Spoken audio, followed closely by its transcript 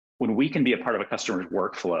when we can be a part of a customer's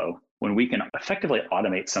workflow, when we can effectively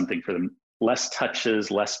automate something for them, less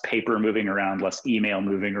touches, less paper moving around, less email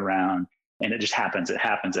moving around, and it just happens, it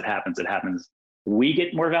happens, it happens, it happens. We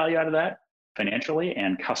get more value out of that financially,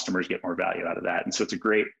 and customers get more value out of that. And so it's a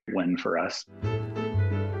great win for us.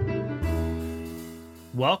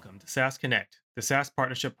 Welcome to SaaS Connect, the SaaS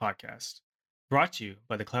Partnership Podcast, brought to you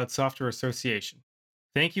by the Cloud Software Association.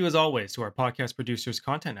 Thank you, as always, to our podcast producers,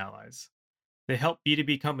 Content Allies. They help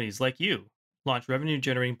B2B companies like you launch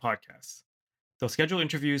revenue-generating podcasts. They'll schedule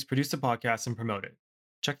interviews, produce the podcast, and promote it.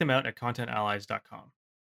 Check them out at contentallies.com.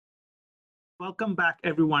 Welcome back,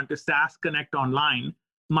 everyone, to SaaS Connect Online.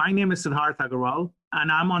 My name is Siddharth Agarwal, and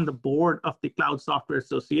I'm on the board of the Cloud Software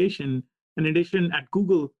Association. In addition, at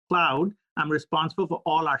Google Cloud, I'm responsible for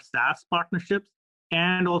all our SaaS partnerships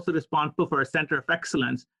and also responsible for a center of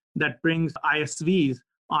excellence that brings ISVs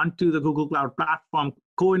onto the Google Cloud platform,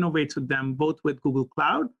 co-innovates with them, both with Google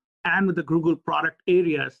Cloud and with the Google product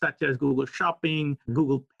areas such as Google Shopping,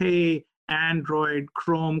 Google Pay, Android,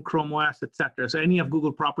 Chrome, Chrome OS, etc. So any of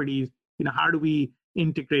Google properties, how do we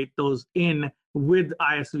integrate those in with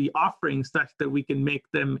ISV offerings such that we can make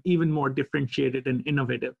them even more differentiated and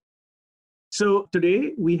innovative? So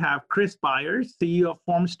today we have Chris Byers, CEO of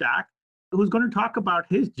FormStack, who's going to talk about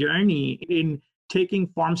his journey in taking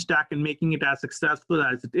FormStack and making it as successful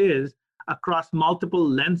as it is across multiple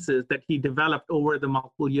lenses that he developed over the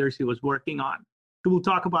multiple years he was working on. So we'll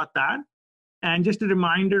talk about that. And just a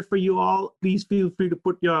reminder for you all, please feel free to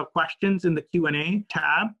put your questions in the Q&A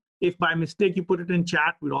tab. If by mistake you put it in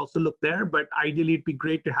chat, we'd also look there, but ideally it'd be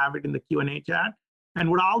great to have it in the Q&A chat.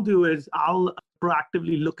 And what I'll do is I'll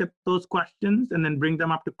proactively look at those questions and then bring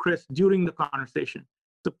them up to Chris during the conversation.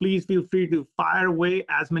 So please feel free to fire away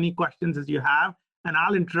as many questions as you have, and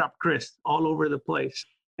I'll interrupt Chris all over the place.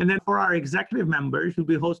 And then for our executive members, we'll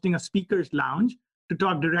be hosting a speaker's lounge to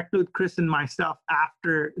talk directly with Chris and myself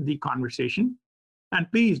after the conversation.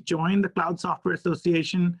 And please join the Cloud Software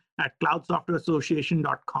Association at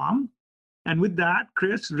cloudsoftwareassociation.com. And with that,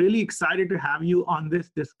 Chris, really excited to have you on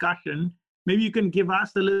this discussion. Maybe you can give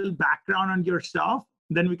us a little background on yourself,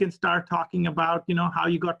 then we can start talking about, how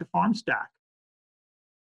you got to FormStack.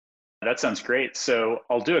 That sounds great. So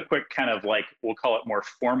I'll do a quick kind of we'll call it more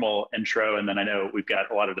formal intro. And then I know we've got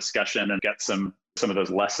a lot of discussion and got some of those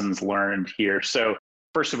lessons learned here. So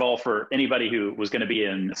first of all, for anybody who was going to be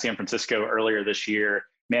in San Francisco earlier this year,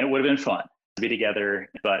 man, it would have been fun to be together.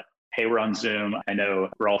 But hey, we're on Zoom. I know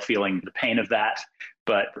we're all feeling the pain of that,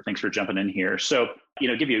 but thanks for jumping in here. So,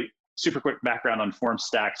 give you super quick background on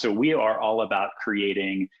FormStack. So we are all about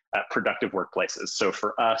creating productive workplaces. So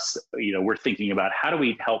for us, we're thinking about how do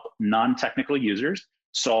we help non-technical users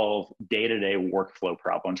solve day-to-day workflow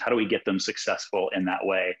problems? How do we get them successful in that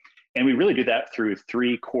way? And we really do that through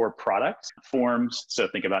three core products. Forms, so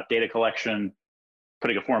think about data collection,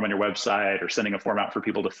 putting a form on your website or sending a form out for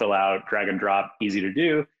people to fill out, drag and drop, easy to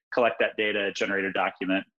do, collect that data, generate a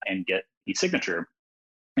document, and get e-signature.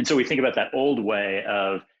 And so we think about that old way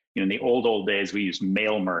of, in the old days, we used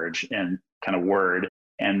mail merge and kind of Word,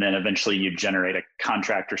 and then eventually you generate a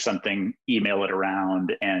contract or something, email it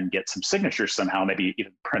around, and get some signatures somehow, maybe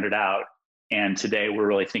even print it out. And today we're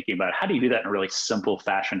really thinking about how do you do that in a really simple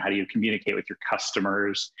fashion? How do you communicate with your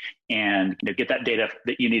customers and get that data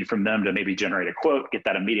that you need from them to maybe generate a quote, get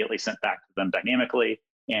that immediately sent back to them dynamically,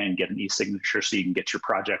 and get an e-signature so you can get your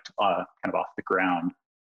project kind of off the ground.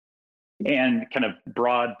 And kind of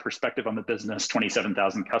broad perspective on the business,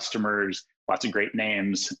 27,000 customers, lots of great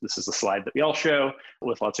names. This is a slide that we all show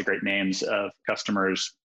with lots of great names of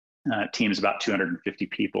customers, teams about 250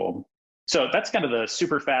 people. So that's kind of the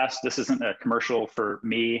super fast. This isn't a commercial for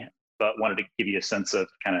me, but wanted to give you a sense of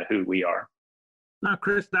kind of who we are. Now,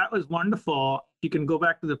 Chris, that was wonderful. You can go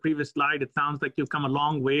back to the previous slide. It sounds like you've come a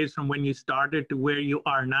long ways from when you started to where you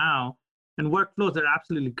are now. And workflows are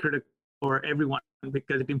absolutely critical for everyone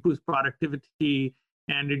because it improves productivity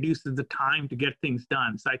and reduces the time to get things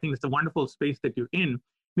done. So I think it's a wonderful space that you're in.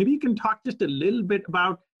 Maybe you can talk just a little bit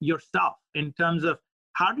about yourself in terms of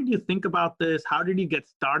how did you think about this? How did you get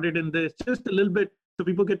started in this? Just a little bit so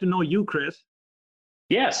people get to know you, Chris.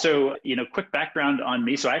 Yeah, so, quick background on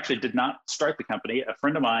me. So I actually did not start the company. A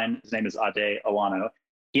friend of mine, his name is Ade Alano.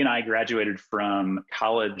 He and I graduated from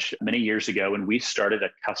college many years ago, and we started a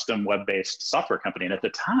custom web-based software company. And at the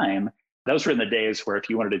time, those were in the days where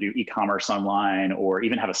if you wanted to do e-commerce online or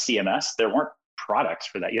even have a CMS, there weren't products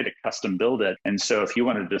for that. You had to custom build it. And so if you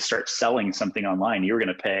wanted to start selling something online, you were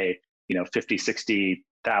going to pay, 50,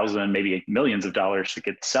 60,000, maybe millions of dollars to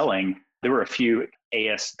get selling. There were a few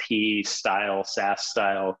ASP style, SaaS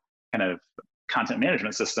style kind of content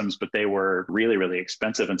management systems, but they were really, really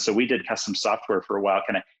expensive. And so we did custom software for a while,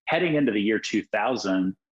 kind of heading into the year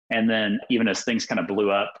 2000. And then even as things kind of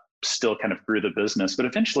blew up, still kind of grew the business. But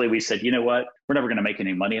eventually we said, you know what, we're never going to make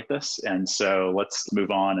any money at this. And so let's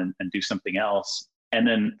move on and do something else. And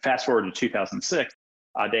then fast forward to 2006,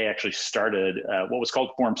 Ade actually started what was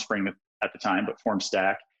called FormSpring at the time, but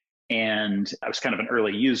FormStack. And I was kind of an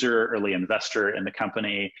early user, early investor in the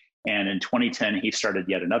company. And in 2010, he started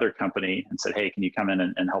yet another company and said, hey, can you come in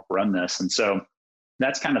and help run this? And so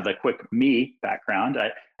that's kind of the quick me background.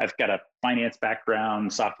 I've got a finance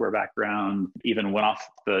background, software background, even went off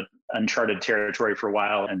the uncharted territory for a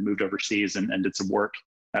while and moved overseas and did some work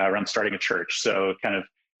around starting a church. So kind of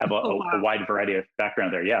have a wide variety of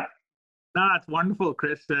background there. Yeah. No, that's wonderful,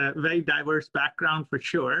 Chris. Very diverse background for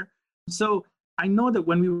sure. So I know that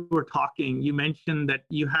when we were talking, you mentioned that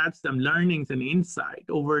you had some learnings and insight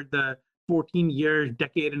over the 14 years,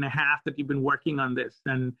 decade and a half that you've been working on this.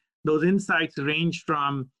 And those insights range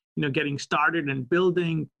from getting started and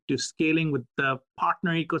building to scaling with the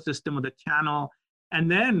partner ecosystem of the channel, and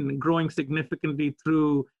then growing significantly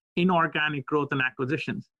through inorganic growth and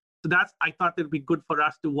acquisitions. So I thought it'd be good for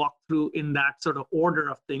us to walk through in that sort of order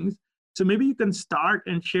of things. So maybe you can start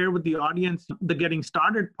and share with the audience the getting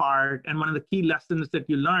started part and one of the key lessons that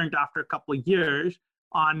you learned after a couple of years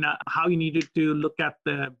on how you needed to look at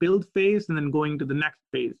the build phase and then going to the next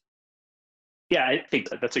phase. Yeah, I think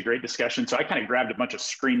that's a great discussion. So I kind of grabbed a bunch of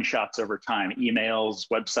screenshots over time, emails,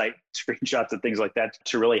 website screenshots and things like that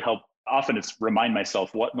to really help. Often it's remind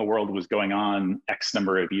myself what in the world was going on X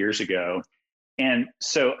number of years ago. And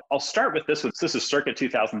so I'll start with this one. This is circa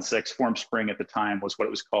 2006. FormSpring at the time was what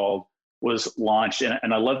it was called, was launched.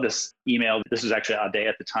 And I love this email. This was actually Ade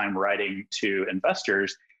at the time writing to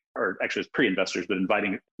investors, or actually it was pre-investors, but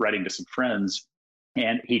writing to some friends.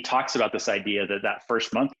 And he talks about this idea that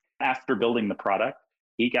first month after building the product,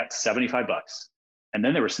 he got $75. And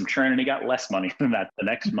then there was some churn and he got less money than that the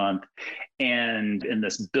next month. And in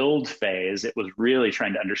this build phase, it was really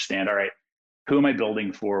trying to understand, all right, who am I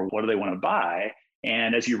building for? What do they want to buy?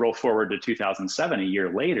 And as you roll forward to 2007, a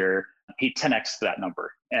year later, he 10x'd that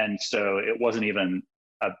number. And so it wasn't even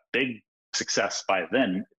a big success by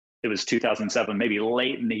then. It was 2007, maybe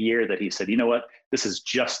late in the year, that he said, you know what, this is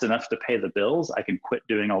just enough to pay the bills. I can quit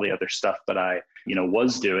doing all the other stuff that I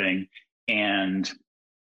was doing and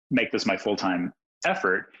make this my full-time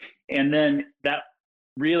effort. And then that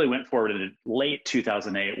really went forward in late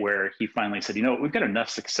 2008, where he finally said, you know what, we've got enough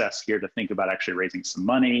success here to think about actually raising some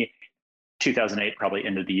money. 2008 probably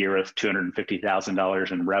ended the year with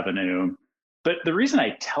 $250,000 in revenue. But the reason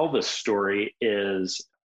I tell this story is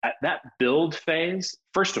at that build phase,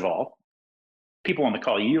 first of all, people on the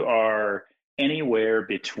call, you are anywhere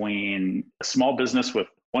between a small business with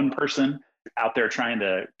one person out there trying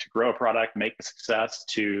to grow a product, make a success,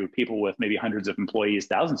 to people with maybe hundreds of employees,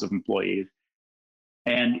 thousands of employees.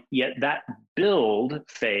 And yet that build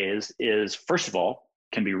phase is, first of all,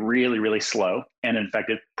 can be really, really slow. And in fact,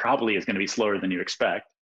 it probably is going to be slower than you expect.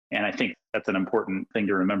 And I think that's an important thing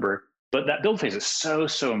to remember. But that build phase is so,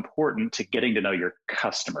 so important to getting to know your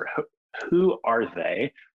customer. Who are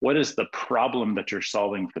they? What is the problem that you're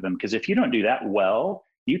solving for them? Because if you don't do that well,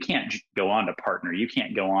 you can't go on to partner. You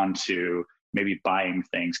can't go on to maybe buying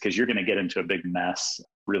things, because you're going to get into a big mess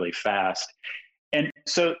really fast. And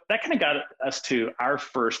so that kind of got us to our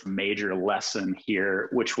first major lesson here,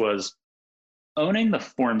 which was owning the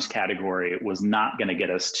forms category was not going to get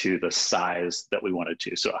us to the size that we wanted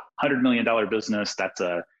to. So $100 million business, that's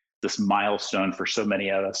this milestone for so many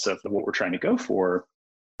of us of what we're trying to go for,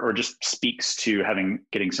 or just speaks to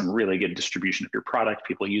getting some really good distribution of your product.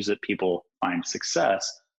 People use it, people find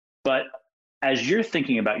success. But as you're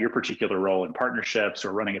thinking about your particular role in partnerships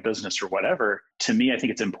or running a business or whatever, to me, I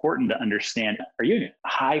think it's important to understand, are you in a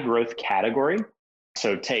high growth category?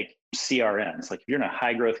 So take CRMs. Like if you're in a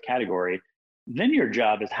high growth category, then your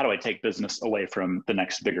job is, how do I take business away from the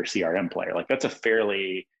next bigger CRM player? Like that's a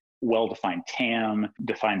fairly well-defined TAM,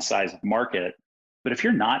 defined size of market. But if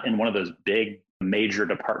you're not in one of those big major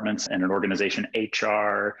departments in an organization,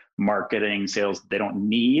 HR, marketing, sales, they don't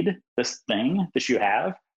need this thing that you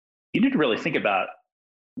have. You need to really think about,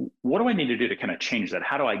 what do I need to do to kind of change that?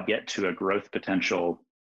 How do I get to a growth potential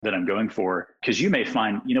that I'm going for? Because you may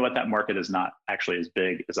find, you know what, that market is not actually as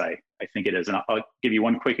big as I think it is. And I'll give you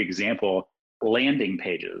one quick example. Landing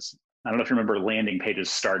pages. I don't know if you remember landing page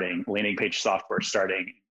software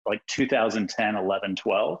starting like 2010, 11,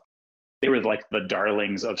 12. They were like the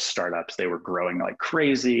darlings of startups. They were growing like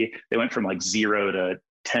crazy. They went from like zero to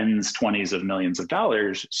tens, 20s of millions of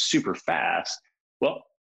dollars super fast. Well,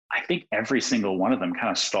 I think every single one of them kind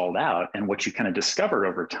of stalled out. And what you kind of discover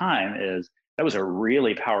over time is that was a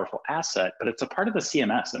really powerful asset, but it's a part of the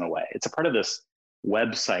CMS in a way. It's a part of this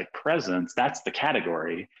website presence. That's the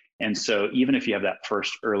category. And so even if you have that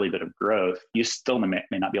first early bit of growth, you still may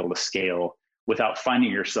not be able to scale without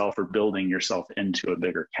finding yourself or building yourself into a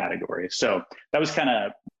bigger category. So that was kind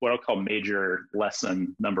of what I'll call major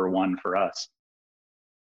lesson number one for us.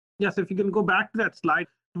 Yes, if you can go back to that slide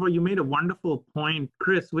where you made a wonderful point,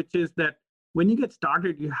 Chris, which is that when you get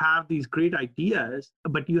started, you have these great ideas,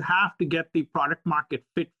 but you have to get the product market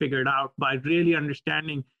fit figured out by really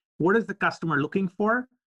understanding what is the customer looking for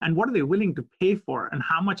and what are they willing to pay for and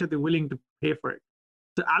how much are they willing to pay for it.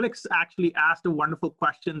 So Alex actually asked a wonderful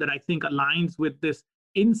question that I think aligns with this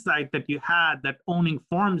insight that you had that owning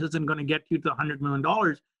Forms isn't going to get you to $100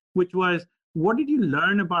 million, which was, what did you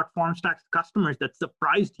learn about FormStack's customers that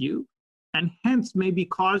surprised you and hence maybe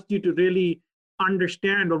caused you to really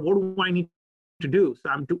understand, or what do I need to do? So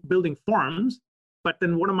I'm building Forms, but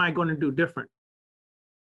then what am I going to do different?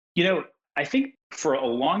 I think for a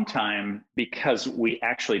long time, because we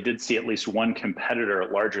actually did see at least one competitor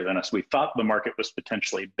larger than us, we thought the market was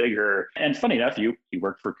potentially bigger. And funny enough, you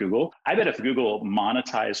work for Google. I bet if Google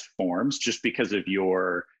monetized Forms just because of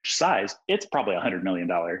your size, it's probably a $100 million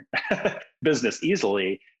business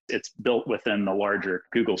easily. It's built within the larger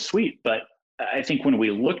Google suite. But I think when we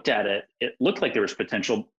looked at it, it looked like there was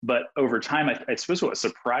potential. But over time, I suppose what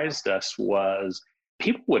surprised us was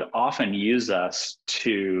people would often use us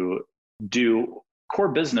to do core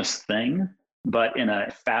business thing, but in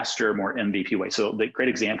a faster, more MVP way. So the great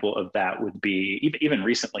example of that would be even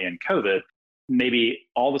recently in COVID, maybe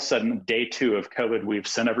all of a sudden, day 2 of COVID, we've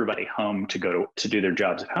sent everybody home to go to do their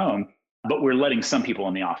jobs at home, but we're letting some people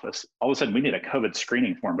in the office. All of a sudden, we need a COVID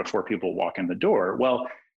screening form before people walk in the door. Well,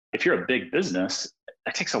 if you're a big business,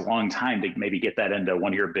 that takes a long time to maybe get that into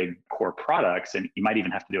one of your big core products, and you might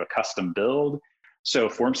even have to do a custom build. So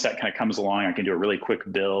FormStack kind of comes along. I can do a really quick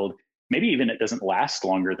build. Maybe even it doesn't last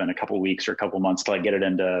longer than a couple of weeks or a couple of months till I get it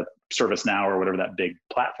into ServiceNow or whatever that big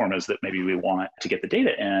platform is that maybe we want to get the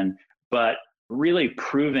data in. But really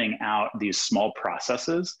proving out these small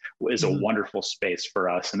processes is a wonderful space for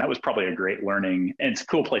us. And that was probably a great learning. And it's a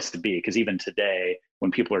cool place to be, because even today,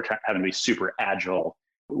 when people are having to be super agile,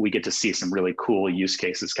 we get to see some really cool use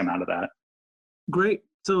cases come out of that. Great.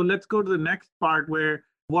 So let's go to the next part where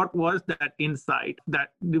what was that insight that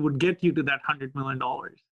would get you to that $100 million?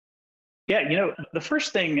 Yeah, the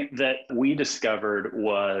first thing that we discovered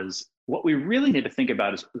was what we really need to think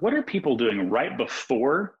about is what are people doing right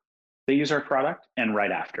before they use our product and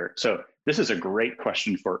right after? So this is a great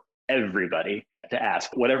question for everybody to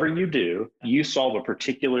ask. Whatever you do, you solve a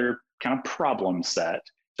particular kind of problem set.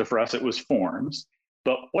 So for us, it was Forms.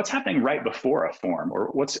 But what's happening right before a form, or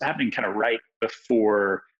what's happening kind of right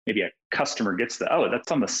before maybe a customer gets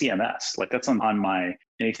that's on the CMS, like that's on my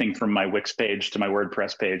anything from my Wix page to my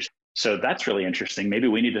WordPress page. So that's really interesting. Maybe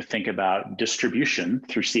we need to think about distribution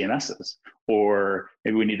through CMSs, or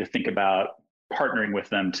maybe we need to think about partnering with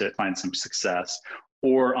them to find some success.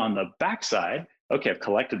 Or on the backside, okay, I've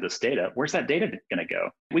collected this data. Where's that data going to go?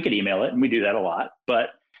 We could email it, and we do that a lot,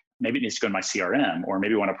 but maybe it needs to go in my CRM, or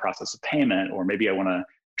maybe I want to process a payment, or maybe I want to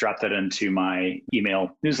drop that into my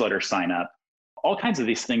email newsletter sign up. All kinds of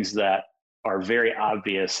these things that are very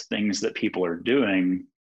obvious things that people are doing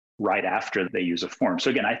right after they use a form.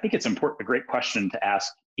 So again, I think it's important, a great question to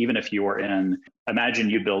ask, even if you're imagine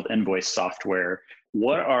you build invoice software,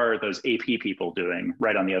 what are those AP people doing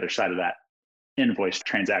right on the other side of that invoice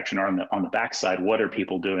transaction, or on the backside, what are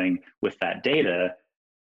people doing with that data?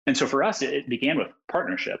 And so for us, it began with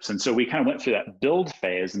partnerships. And so we kind of went through that build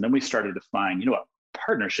phase, and then we started to find,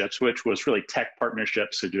 partnerships, which was really tech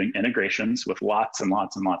partnerships. So doing integrations with lots and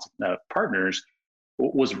lots and lots of partners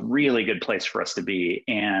was really good place for us to be,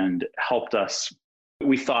 and helped us.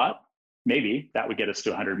 We thought maybe that would get us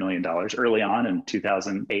to $100 million early on in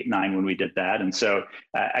 2008-9 when we did that. And so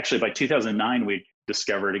actually by 2009, we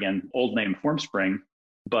discovered, again, old name FormSpring,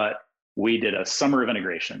 but we did a summer of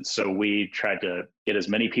integrations. So we tried to get as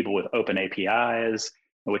many people with open APIs,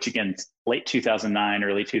 which again, late 2009,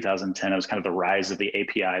 early 2010, it was kind of the rise of the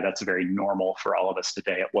API. That's very normal for all of us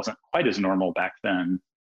today. It wasn't quite as normal back then.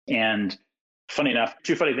 And funny enough,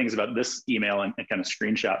 2 funny things about this email and kind of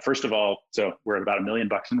screenshot. First of all, so we're at about $1 million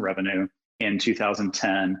in revenue in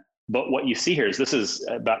 2010. But what you see here is this is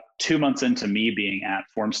about 2 months into me being at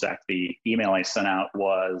FormStack. The email I sent out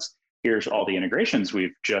was, here's all the integrations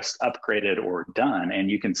we've just upgraded or done. And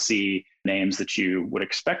you can see names that you would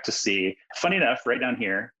expect to see. Funny enough, right down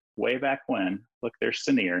here, way back when, look, there's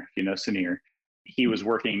Sunir, if you know Sunir. He was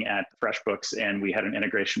working at FreshBooks, and we had an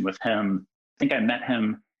integration with him. I think I met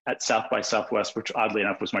him at South by Southwest, which oddly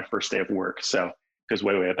enough was my first day of work. So it goes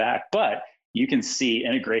way, way back. But you can see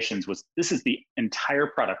integrations this is the entire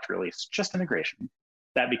product release, just integration.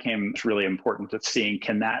 That became really important to seeing,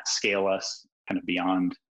 can that scale us kind of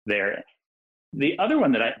beyond there? The other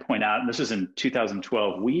one that I point out, and this is in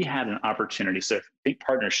 2012, we had an opportunity. So think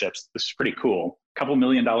partnerships, this is pretty cool, $2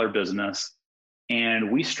 million business.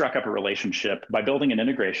 And we struck up a relationship by building an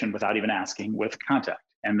integration without even asking with Contact.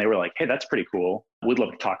 And they were like, hey, that's pretty cool. We'd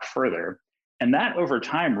love to talk further. And that over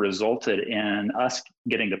time resulted in us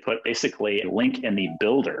getting to put basically a link in the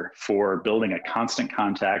builder for building a Constant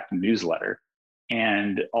Contact newsletter.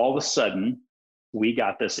 And all of a sudden, we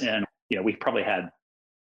got this in, we probably had a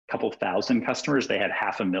couple thousand customers. They had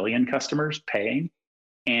 500,000 customers paying.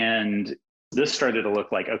 And this started to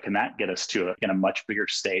look like, oh, can that get us to a much bigger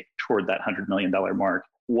state toward that $100 million mark?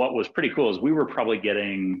 What was pretty cool is we were probably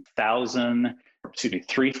getting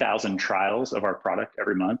 3,000 trials of our product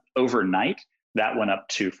every month. Overnight, that went up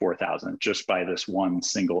to 4,000 just by this one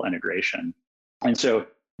single integration. And so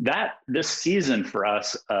this season for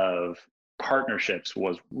us of partnerships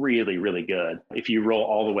was really, really good. If you roll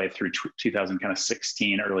all the way through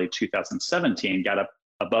 2016, early 2017, got up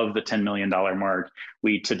above the $10 million mark.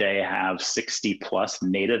 We today have 60 plus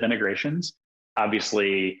native integrations.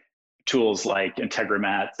 Obviously, tools like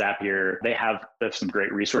Integromat, Zapier, they have some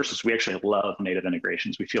great resources. We actually love native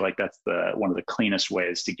integrations. We feel like that's one of the cleanest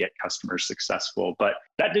ways to get customers successful. But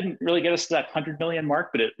that didn't really get us to that 100 million mark,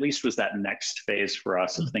 but at least was that next phase for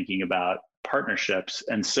us of thinking about partnerships.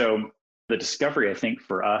 And so the discovery, I think,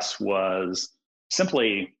 for us was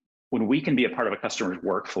simply when we can be a part of a customer's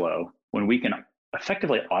workflow, when we can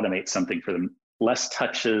effectively automate something for them, less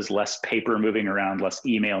touches, less paper moving around, less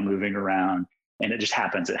email moving around, and it just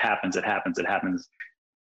happens.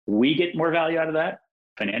 We get more value out of that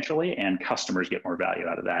financially, and customers get more value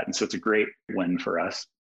out of that. And so it's a great win for us.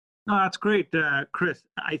 No, that's great, Chris.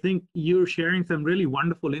 I think you're sharing some really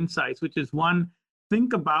wonderful insights, which is one,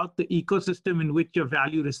 think about the ecosystem in which your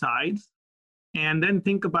value resides, and then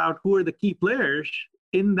think about who are the key players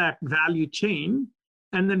in that value chain,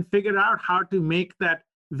 and then figure out how to make that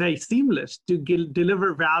very seamless to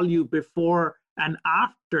deliver value before and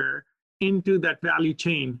after into that value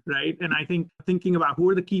chain, right? And I think thinking about who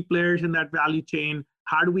are the key players in that value chain,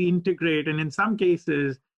 how do we integrate, and in some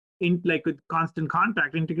cases, like with Constant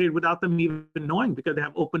Contact, integrate without them even knowing because they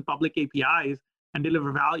have open public APIs and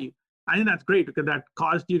deliver value. I think that's great because that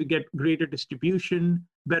caused you to get greater distribution,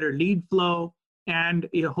 better lead flow, and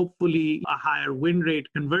hopefully a higher win rate,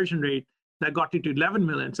 conversion rate that got you to 11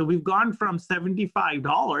 million. So we've gone from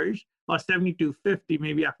 $75 or $72.50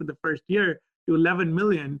 maybe after the first year to 11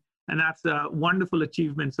 million. And that's a wonderful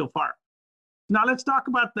achievement so far. Now let's talk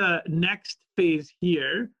about the next phase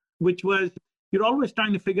here, which was you're always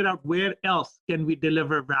trying to figure out where else can we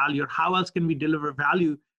deliver value or how else can we deliver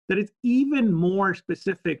value that is even more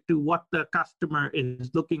specific to what the customer is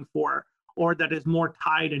looking for or that is more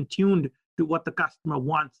tied and tuned to what the customer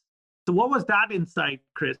wants. So what was that insight,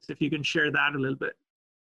 Chris, if you can share that a little bit?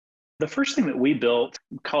 The first thing that we built,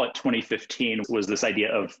 call it 2015, was this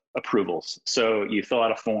idea of approvals. So you fill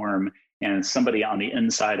out a form and somebody on the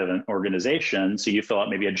inside of an organization, so you fill out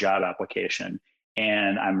maybe a job application,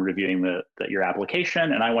 and I'm reviewing your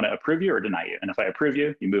application and I want to approve you or deny you. And if I approve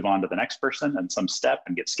you, you move on to the next person and some step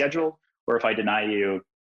and get scheduled. Or if I deny you,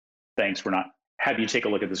 thanks, we're not, have you take a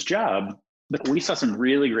look at this job. But we saw some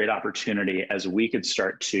really great opportunity as we could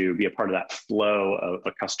start to be a part of that flow of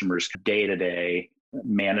a customer's day-to-day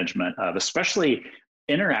management of, especially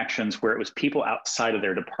interactions where it was people outside of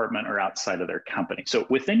their department or outside of their company. So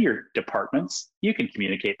within your departments, you can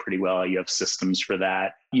communicate pretty well. You have systems for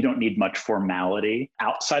that. You don't need much formality.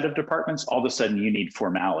 Outside of departments, all of a sudden you need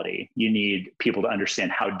formality. You need people to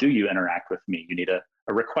understand, how do you interact with me? You need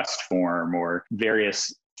a request form or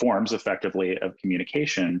various forms effectively of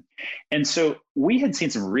communication. And so we had seen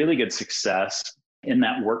some really good success in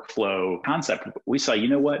that workflow concept. We saw, you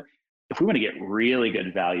know what? If we want to get really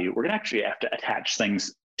good value, we're going to actually have to attach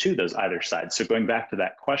things to those either sides. So going back to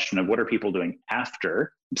that question of what are people doing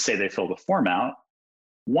after, say they fill the form out,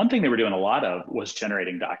 one thing they were doing a lot of was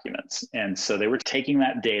generating documents. And so they were taking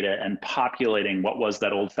that data and populating what was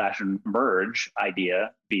that old-fashioned merge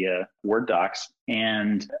idea via Word docs.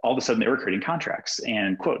 And all of a sudden they were creating contracts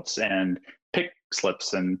and quotes and pick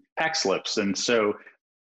slips and pack slips. And so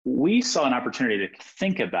we saw an opportunity to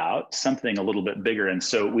think about something a little bit bigger. And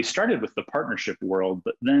so we started with the partnership world,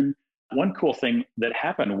 but then one cool thing that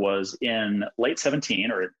happened was in late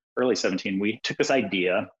 17 or early 17, we took this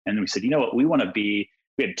idea and we said, you know what, we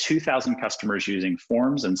had 2,000 customers using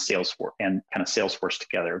Forms and Salesforce and kind of Salesforce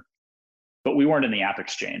together, but we weren't in the App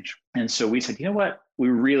Exchange. And so we said, you know what, we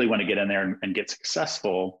really want to get in there and get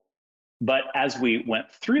successful. But as we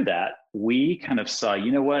went through that, we kind of saw,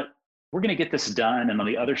 you know what, we're going to get this done. And on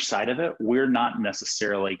the other side of it, we're not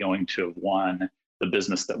necessarily going to have won the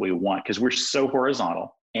business that we want because we're so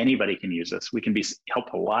horizontal. Anybody can use this. We can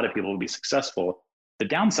help a lot of people to be successful. The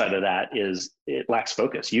downside of that is it lacks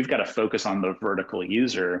focus. You've got to focus on the vertical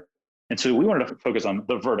user. And so we wanted to focus on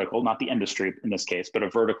the vertical, not the industry in this case, but a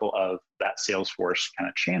vertical of that Salesforce kind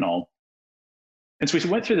of channel. And so we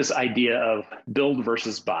went through this idea of build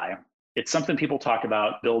versus buy. It's something people talk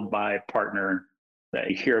about, build, buy, partner.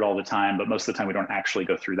 You hear it all the time, but most of the time we don't actually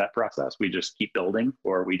go through that process. We just keep building,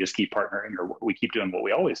 or we just keep partnering, or we keep doing what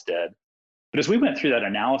we always did. But as we went through that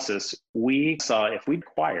analysis, we saw if we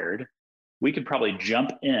acquired, we could probably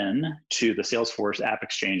jump in to the Salesforce App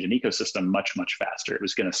Exchange and ecosystem much, much faster. It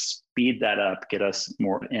was going to speed that up, get us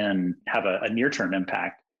more in, have a near-term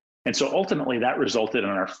impact. And so ultimately that resulted in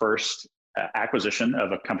our first acquisition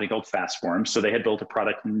of a company called FastForms. So they had built a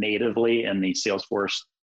product natively in the Salesforce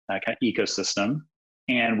kind of ecosystem.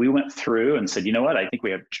 And we went through and said, you know what, I think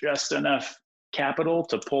we have just enough capital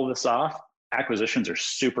to pull this off. Acquisitions are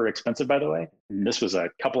super expensive, by the way. And this was a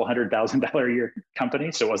couple $100,000 a year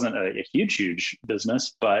company. So it wasn't a huge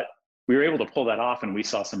business, but we were able to pull that off. And we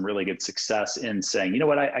saw some really good success in saying, you know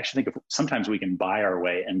what, I actually think sometimes we can buy our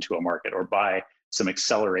way into a market or buy some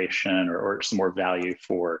acceleration or some more value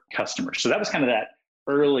for customers. So that was kind of that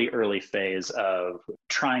early phase of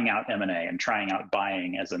trying out M&A and trying out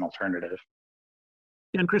buying as an alternative.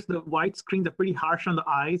 And Chris, the white screens are pretty harsh on the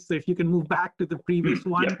eyes. So if you can move back to the previous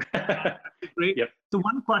one, that'd be great. Yep. So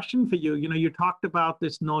one question for you, you talked about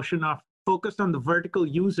this notion of focused on the vertical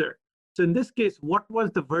user. So in this case, what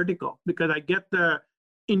was the vertical? Because I get the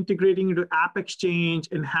integrating into App Exchange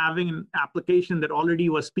and having an application that already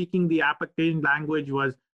was speaking the App Exchange language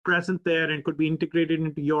was present there and could be integrated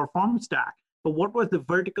into your form stack. But what was the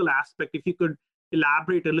vertical aspect? If you could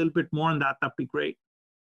elaborate a little bit more on that, that'd be great.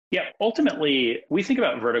 Yeah, ultimately, we think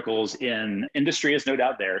about verticals in industry is no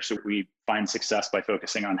doubt there. So we find success by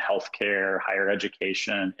focusing on healthcare, higher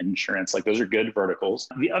education, insurance, like those are good verticals.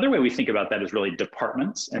 The other way we think about that is really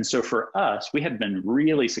departments. And so for us, we had been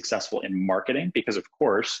really successful in marketing because of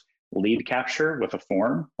course, lead capture with a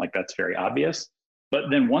form, like that's very obvious. But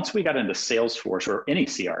then once we got into Salesforce or any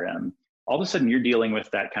CRM, all of a sudden you're dealing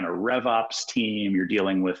with that kind of RevOps team, you're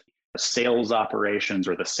dealing with sales operations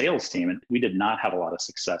or the sales team. And we did not have a lot of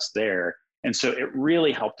success there. And so it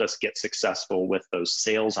really helped us get successful with those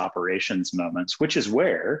sales operations moments, which is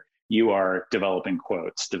where you are developing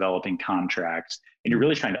quotes, developing contracts, and you're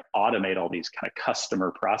really trying to automate all these kind of customer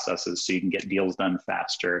processes so you can get deals done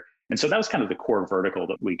faster. And so that was kind of the core vertical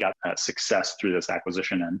that we got success through this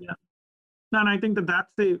acquisition in. Yeah. And I think that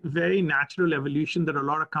that's a very natural evolution that a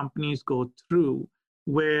lot of companies go through,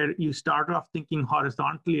 where you start off thinking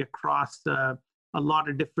horizontally across a lot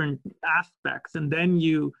of different aspects, and then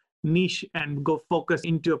you niche and go focus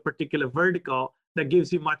into a particular vertical that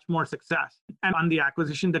gives you much more success. And on the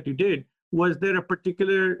acquisition that you did, were there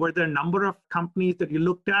a number of companies that you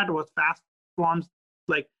looked at, or was FastForms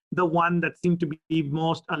like the one that seemed to be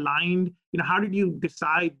most aligned? How did you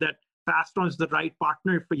decide that FastForms is the right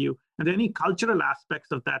partner for you? And there any cultural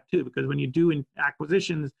aspects of that too? Because when you do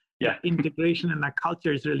acquisitions, integration and that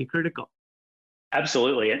culture is really critical.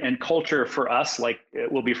 Absolutely. And culture for us, like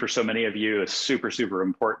it will be for so many of you, is super, super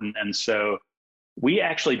important. And so we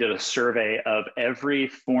actually did a survey of every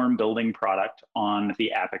form building product on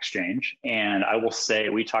the App Exchange. And I will say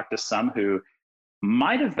we talked to some who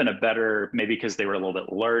might have been maybe because they were a little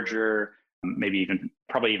bit larger,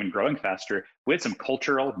 probably even growing faster. We had some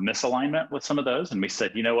cultural misalignment with some of those. And we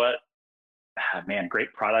said, you know what? Man,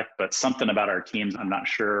 great product, but something about our teams, I'm not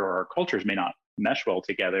sure, or our cultures may not mesh well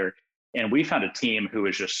together. And we found a team who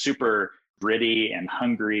was just super gritty and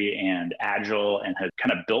hungry and agile and had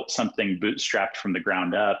kind of built something bootstrapped from the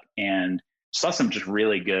ground up, and saw some just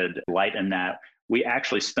really good light in that. We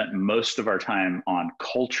actually spent most of our time on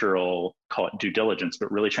cultural, call it due diligence,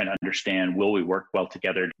 but really trying to understand, will we work well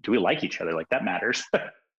together? Do we like each other? Like that matters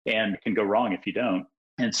and can go wrong if you don't.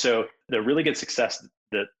 And so the really good success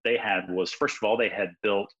that they had was, first of all, they had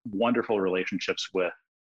built wonderful relationships with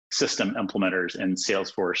system implementers in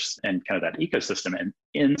Salesforce and kind of that ecosystem. And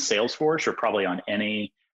in Salesforce, or probably on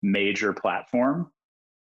any major platform,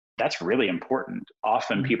 that's really important.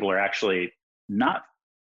 Often people are actually not,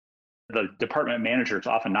 the department manager is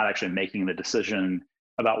often not actually making the decision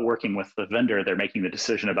about working with the vendor. They're making the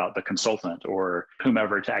decision about the consultant or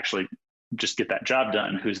whomever to actually just get that job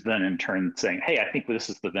done, who's then in turn saying, hey, I think this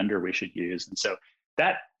is the vendor we should use. And so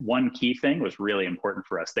that one key thing was really important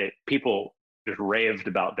for us. People just raved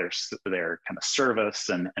about their kind of service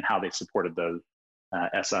and how they supported those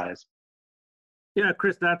SIs. Yeah,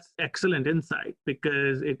 Chris, that's excellent insight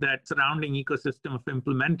because that surrounding ecosystem of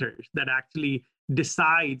implementers that actually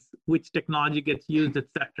decides which technology gets used, et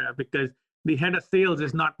cetera, because the head of sales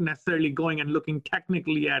is not necessarily going and looking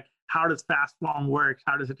technically at how does FastForm work,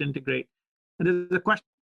 how does it integrate. And there's a question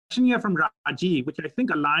here from Rajiv, which I think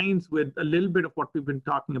aligns with a little bit of what we've been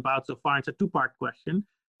talking about so far. It's a two-part question.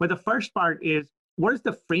 But the first part is, what is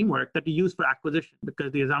the framework that you use for acquisition?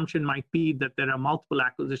 Because the assumption might be that there are multiple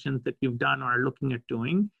acquisitions that you've done or are looking at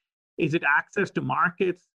doing. Is it access to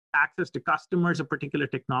markets, access to customers, a particular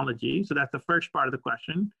technology? So that's the first part of the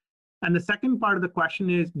question. And the second part of the question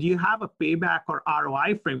is, do you have a payback or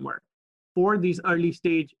ROI framework for these early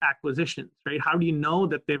stage acquisitions, right? How do you know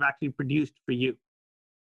that they've actually produced for you?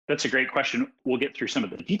 That's a great question. We'll get through some of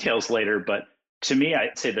the details later, but to me,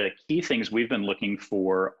 I'd say the key things we've been looking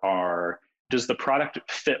for are, does the product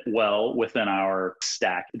fit well within our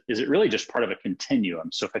stack? Is it really just part of a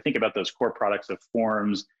continuum? So if I think about those core products of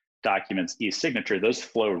forms, documents, e-signature, those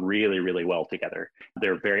flow really, really well together.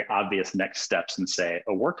 They're very obvious next steps in, say,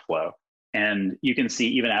 a workflow. And you can see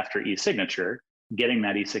even after e-signature, getting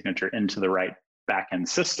that e-signature into the right backend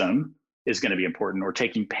system is going to be important, or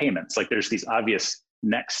taking payments. Like there's these obvious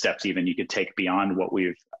next steps even you could take beyond what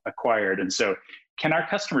we've acquired. And so can our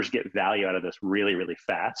customers get value out of this really, really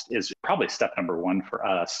fast is probably step number one for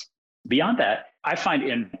us. Beyond that, I find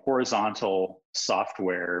in horizontal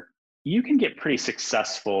software, you can get pretty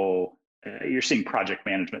successful. You're seeing project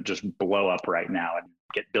management just blow up right now and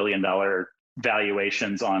get billion-dollar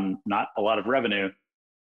valuations on not a lot of revenue.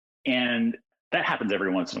 And that happens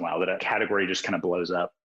every once in a while, that a category just kind of blows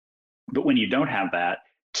up. But when you don't have that,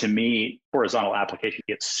 to me, horizontal application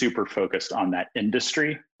gets super focused on that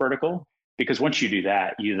industry vertical. Because once you do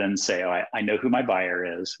that, you then say, oh, I know who my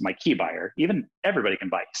buyer is, my key buyer. Even everybody can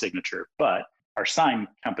buy e-signature, but our sign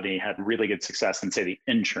company had really good success in, say, the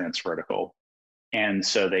insurance vertical. And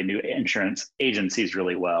so they knew insurance agencies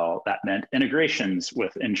really well. That meant integrations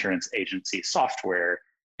with insurance agency software.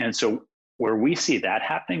 And so where we see that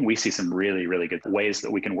happening, we see some really, really good ways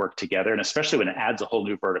that we can work together. And especially when it adds a whole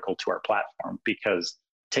new vertical to our platform, because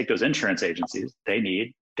take those insurance agencies, they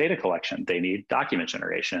need data collection, they need document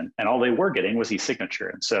generation, and all they were getting was e-signature.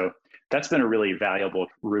 And so that's been a really valuable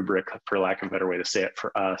rubric, for lack of a better way to say it,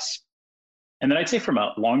 for us. And then I'd say from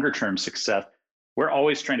a longer term success, we're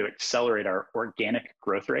always trying to accelerate our organic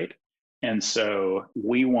growth rate. And so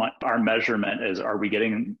we want, our measurement is, are we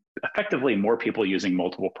getting effectively more people using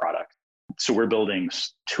multiple products? So we're building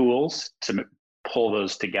tools to pull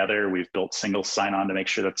those together. We've built single sign-on to make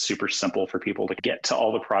sure that's super simple for people to get to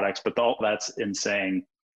all the products. But all that's in saying,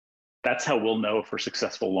 that's how we'll know if we're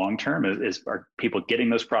successful long-term is are people getting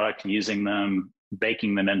those products, using them,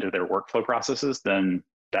 baking them into their workflow processes, then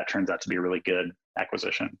that turns out to be a really good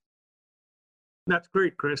acquisition. That's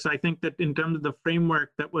great, Chris. I think that in terms of the framework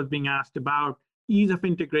that was being asked about, ease of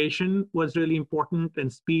integration was really important,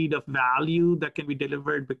 and speed of value that can be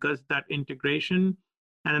delivered because that integration.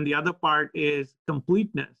 And then the other part is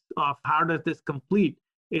completeness of how does this complete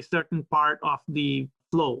a certain part of the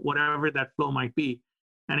flow, whatever that flow might be.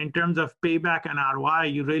 And in terms of payback and ROI,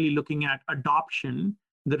 you're really looking at adoption,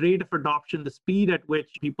 the rate of adoption, the speed at which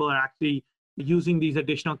people are actually using these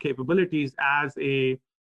additional capabilities as a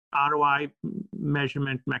ROI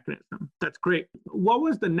measurement mechanism. That's great. What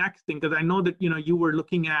was the next thing? Because I know that you were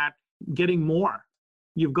looking at getting more.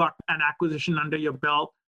 You've got an acquisition under your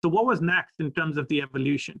belt. So what was next in terms of the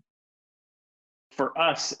evolution? For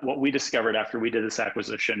us, what we discovered after we did this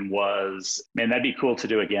acquisition was, man, that'd be cool to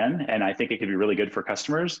do again. And I think it could be really good for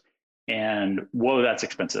customers. And whoa, that's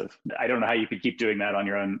expensive. I don't know how you could keep doing that on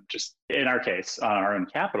your own, just in our case, on our own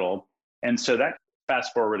capital. And so that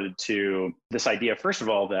fast forwarded to this idea, first of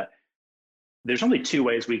all, that there's only two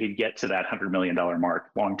ways we could get to that $100 million mark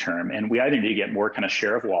long term. And we either need to get more kind of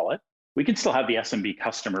share of wallet. We can still have the SMB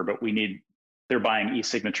customer, but they're buying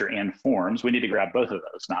e-signature and forms. We need to grab both of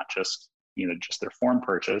those, not just their form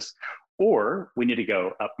purchase, or we need to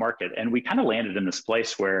go up market. And we kind of landed in this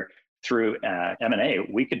place where through M&A,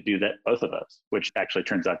 we could do that, both of those, which actually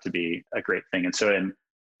turns out to be a great thing. And so in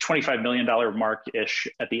 $25 million mark-ish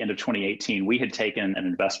at the end of 2018, we had taken an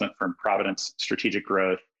investment from Providence Strategic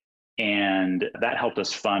Growth, and that helped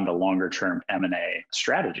us fund a longer-term M&A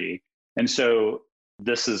strategy. And so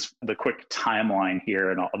this is the quick timeline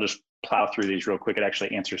here, and I'll just plow through these real quick. It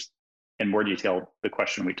actually answers in more detail the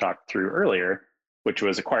question we talked through earlier, which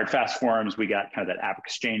was acquired FastForms. We got kind of that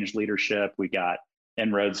AppExchange leadership. We got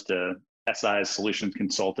inroads to SIs, solutions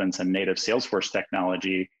consultants, and native Salesforce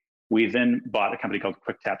technology. We then bought a company called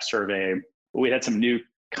QuickTap Survey. We had some new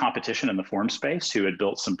competition in the form space who had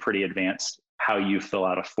built some pretty advanced how you fill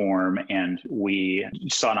out a form. And we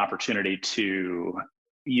saw an opportunity to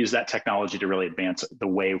use that technology to really advance the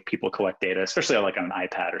way people collect data, especially like on an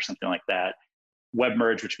iPad or something like that.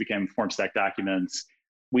 WebMerge, which became FormStack Documents,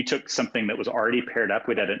 we took something that was already paired up.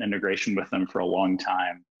 We'd had an integration with them for a long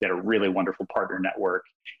time. They had a really wonderful partner network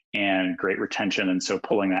and great retention. And so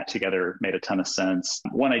pulling that together made a ton of sense.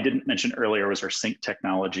 One I didn't mention earlier was our sync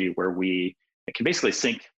technology, where we can basically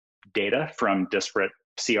sync data from disparate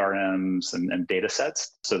CRMs and data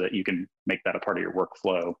sets so that you can make that a part of your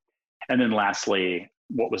workflow. And then lastly,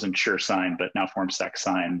 what was InsureSign, but now FormStack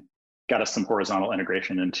Sign, got us some horizontal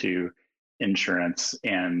integration into insurance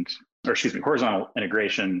horizontal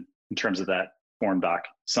integration in terms of that FormDoc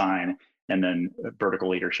sign, and then vertical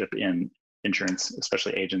leadership in insurance,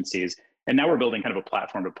 especially agencies. And now we're building kind of a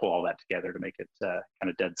platform to pull all that together to make it kind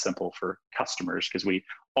of dead simple for customers, because we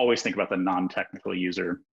always think about the non-technical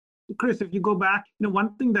user. Chris, if you go back,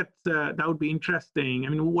 one thing that would be interesting. I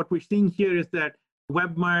mean, what we're seeing here is that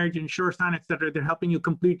WebMerge, InsureSign, et cetera, they're helping you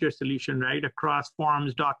complete your solution, right, across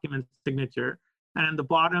forms, documents, signature. And at the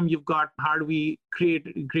bottom, you've got how do we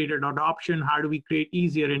create greater adoption? How do we create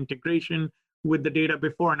easier integration with the data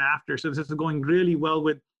before and after? So this is going really well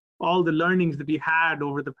with all the learnings that we had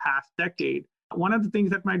over the past decade. One of the things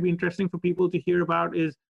that might be interesting for people to hear about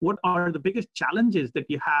is what are the biggest challenges that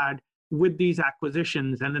you had with these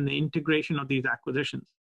acquisitions and then the integration of these acquisitions?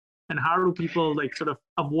 And how do people like sort of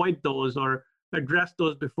avoid those or address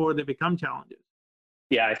those before they become challenges?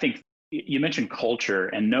 Yeah, I think you mentioned culture,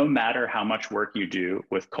 and no matter how much work you do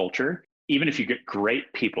with culture, even if you get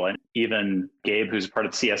great people, and even Gabe, who's part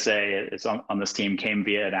of the CSA, is on this team, came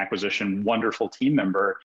via an acquisition, wonderful team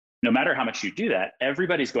member. No matter how much you do that,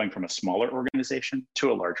 everybody's going from a smaller organization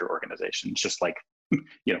to a larger organization. It's just like,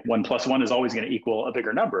 1 + 1 is always going to equal a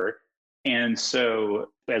bigger number. And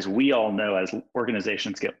so, as we all know, as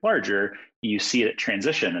organizations get larger, you see it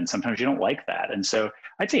transition, and sometimes you don't like that. And so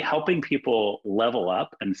I'd say helping people level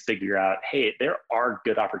up and figure out, hey, there are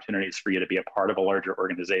good opportunities for you to be a part of a larger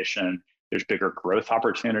organization. There's bigger growth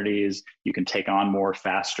opportunities. You can take on more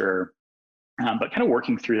faster. But kind of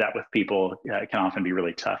working through that with people can often be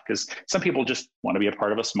really tough, because some people just want to be a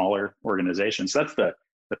part of a smaller organization. So that's the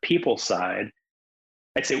people side.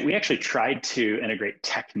 I'd say we actually tried to integrate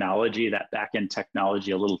technology, that back-end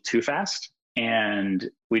technology, a little too fast. And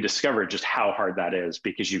we discovered just how hard that is,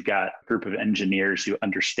 because you've got a group of engineers who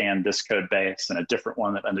understand this code base and a different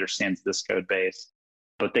one that understands this code base.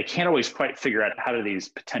 But they can't always quite figure out how do these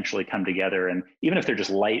potentially come together. And even if they're just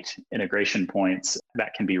light integration points,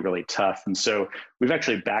 that can be really tough. And so we've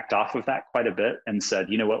actually backed off of that quite a bit and said,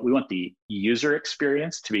 you know what, we want the user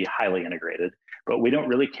experience to be highly integrated, but we don't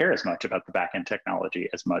really care as much about the backend technology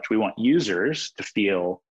as much. We want users to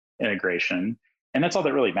feel integration, and that's all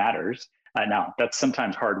that really matters. Now, that's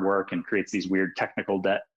sometimes hard work and creates these weird technical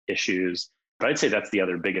debt issues. But I'd say that's the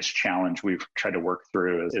other biggest challenge we've tried to work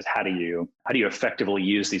through is how do you effectively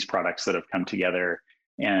use these products that have come together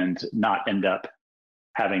and not end up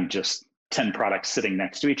having just 10 products sitting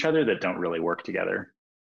next to each other that don't really work together.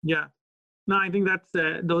 Yeah. No, I think that's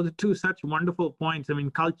those are two such wonderful points. I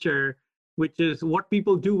mean, culture, which is what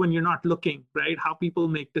people do when you're not looking, right? How people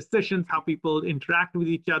make decisions, how people interact with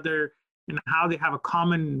each other, and how they have a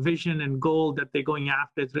common vision and goal that they're going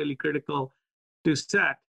after is really critical to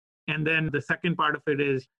set. And then the second part of it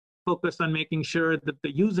is focus on making sure that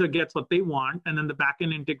the user gets what they want, and then the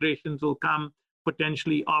backend integrations will come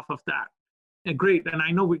potentially off of that. Great. And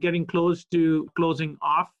I know we're getting close to closing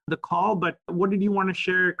off the call, but what did you want to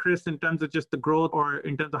share, Chris, in terms of just the growth or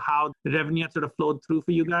in terms of how the revenue sort of flowed through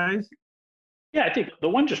for you guys? Yeah, I think the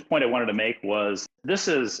one just point I wanted to make was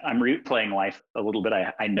I'm replaying life a little bit.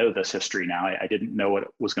 I know this history now. I didn't know what it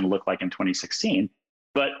was going to look like in 2016.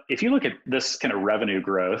 But if you look at this kind of revenue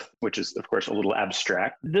growth, which is, of course, a little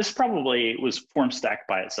abstract, this probably was FormStack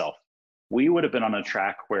by itself. We would have been on a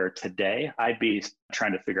track where today I'd be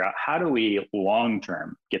trying to figure out how do we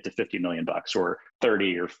long-term get to 50 million bucks or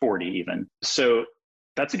 30 or 40 even. So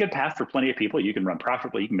that's a good path for plenty of people. You can run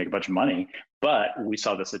profitably, you can make a bunch of money, but we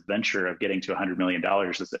saw this adventure of getting to $100 million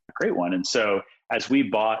as a great one. And so as we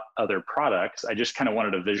bought other products, I just kind of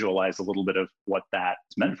wanted to visualize a little bit of what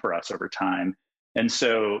that's meant for us over time. And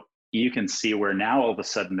so you can see where now all of a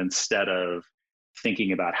sudden, instead of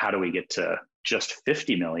thinking about how do we get to just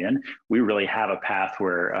 50 million, we really have a path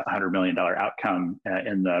where a $100 million outcome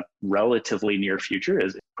in the relatively near future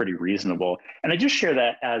is pretty reasonable. And I just share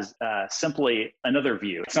that as simply another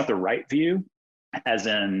view. It's not the right view, as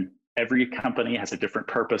in every company has a different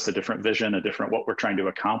purpose, a different vision, a different what we're trying to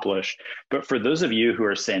accomplish. But for those of you who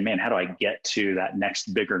are saying, man, how do I get to that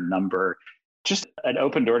next bigger number? Just an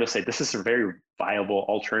open door to say, this is a very viable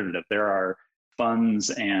alternative. There are funds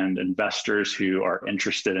and investors who are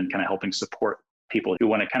interested in kind of helping support people who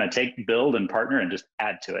want to kind of build and partner and just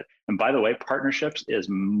add to it. And by the way, partnerships is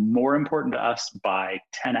more important to us by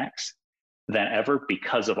 10x than ever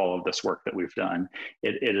because of all of this work that we've done.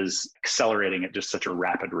 It is accelerating at just such a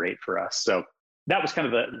rapid rate for us. So that was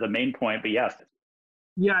kind of the main point. But yeah,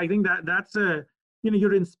 I think that's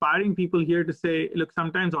you're inspiring people here to say, look,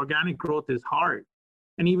 sometimes organic growth is hard.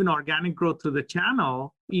 And even organic growth through the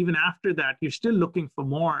channel, even after that, you're still looking for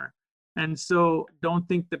more. And so don't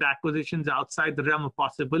think that acquisitions are outside the realm of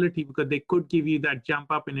possibility, because they could give you that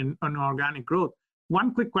jump up in organic growth.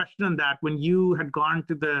 One quick question on that. When you had gone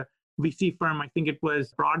to the VC firm, I think it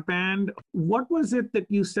was Broadband, what was it that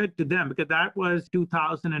you said to them? Because that was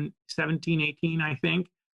 2017, 18, I think.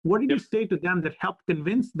 What did you say to them that helped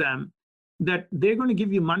convince them that they're going to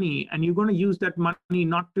give you money and you're going to use that money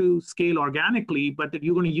not to scale organically, but that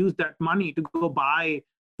you're going to use that money to go buy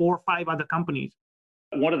 4 or 5 other companies?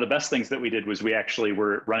 One of the best things that we did was we actually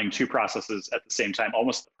were running 2 processes at the same time.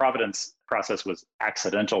 Almost the Providence process was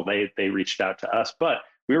accidental. They reached out to us, but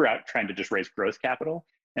we were out trying to just raise growth capital.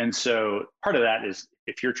 And so part of that is,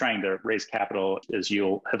 if you're trying to raise capital, as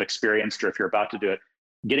you'll have experienced, or if you're about to do it,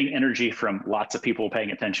 getting energy from lots of people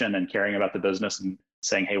paying attention and caring about the business and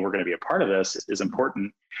saying, hey, we're going to be a part of this is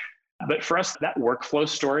important. But for us, that workflow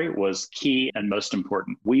story was key and most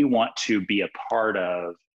important. We want to be a part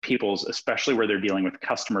of people's, especially where they're dealing with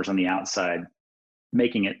customers on the outside,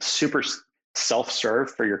 making it super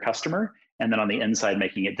self-serve for your customer. And then on the inside,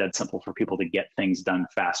 making it dead simple for people to get things done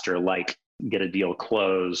faster, like get a deal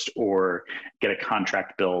closed or get a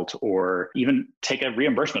contract built, or even take a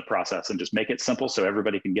reimbursement process and just make it simple so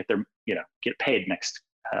everybody can get get paid next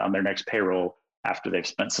on their next payroll after they've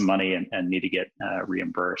spent some money and need to get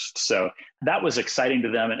reimbursed. So that was exciting to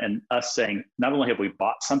them, and us saying, not only have we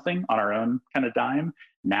bought something on our own kind of dime,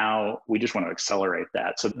 now we just want to accelerate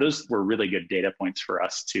that. So those were really good data points for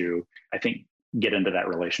us to, I think, get into that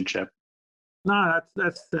relationship. No,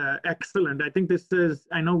 that's excellent. I think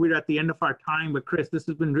I know we're at the end of our time, but Chris, this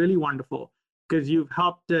has been really wonderful, because you've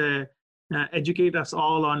helped educate us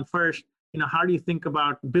all on, first, how do you think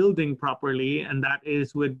about building properly? And that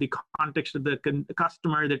is with the context of the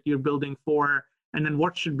customer that you're building for, and then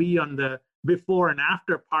what should be on the before and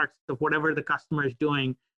after parts of whatever the customer is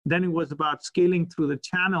doing. Then it was about scaling through the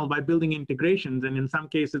channel by building integrations, and in some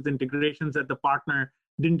cases, integrations that the partner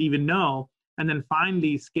didn't even know. And then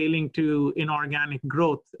finally, scaling to inorganic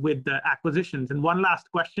growth with the acquisitions. And one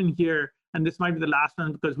last question here, and this might be the last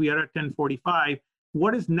one because we are at 10:45.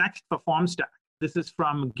 What is next for FormStack? This is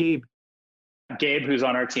from Gabe. Gabe, who's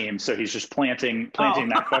on our team. So he's just planting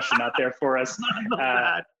that question out there for us.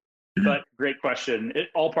 But great question.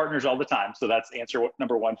 All partners all the time. So that's answer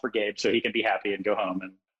number 1 for Gabe, so he can be happy and go home.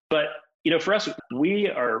 But for us, we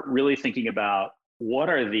are really thinking about what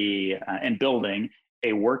are and building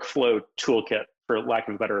a workflow toolkit, for lack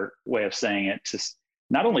of a better way of saying it, to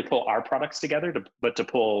not only pull our products together, but to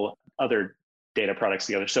pull other data products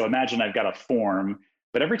together. So imagine I've got a form,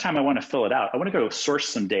 but every time I want to fill it out, I want to go source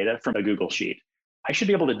some data from a Google Sheet. I should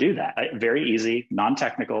be able to do that. Very easy,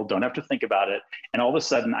 non-technical, don't have to think about it. And all of a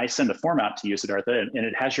sudden, I send a form out to you, Siddhartha, and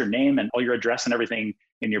it has your name and all your address and everything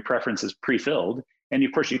in your preferences pre-filled. And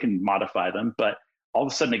of course, you can modify them, but all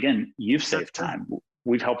of a sudden, again, you've saved time.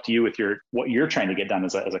 We've helped you with what you're trying to get done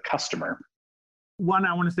as a customer. One,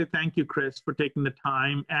 I want to say thank you, Chris, for taking the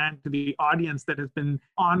time, and to the audience that has been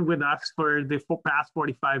on with us for the past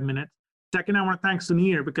 45 minutes. Second, I want to thank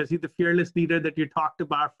Sunir, because he's the fearless leader that you talked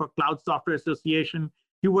about for Cloud Software Association.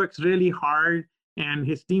 He works really hard, and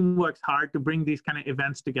his team works hard to bring these kind of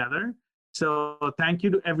events together. So thank you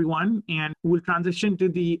to everyone. And we'll transition to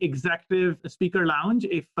the executive speaker lounge.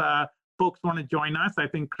 If folks want to join us, I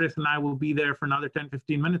think Chris and I will be there for another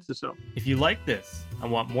 10-15 minutes or so. If you like this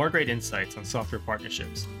and want more great insights on software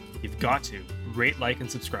partnerships, you've got to rate, like, and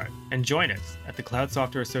subscribe, and join us at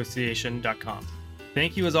thecloudsoftwareassociation.com.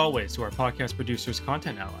 Thank you, as always, to our podcast producers,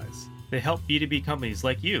 Content Allies. They help B2B companies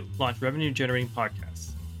like you launch revenue-generating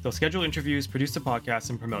podcasts. They'll schedule interviews, produce a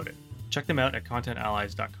podcast, and promote it. Check them out at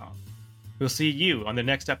contentallies.com. We'll see you on the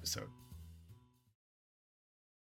next episode.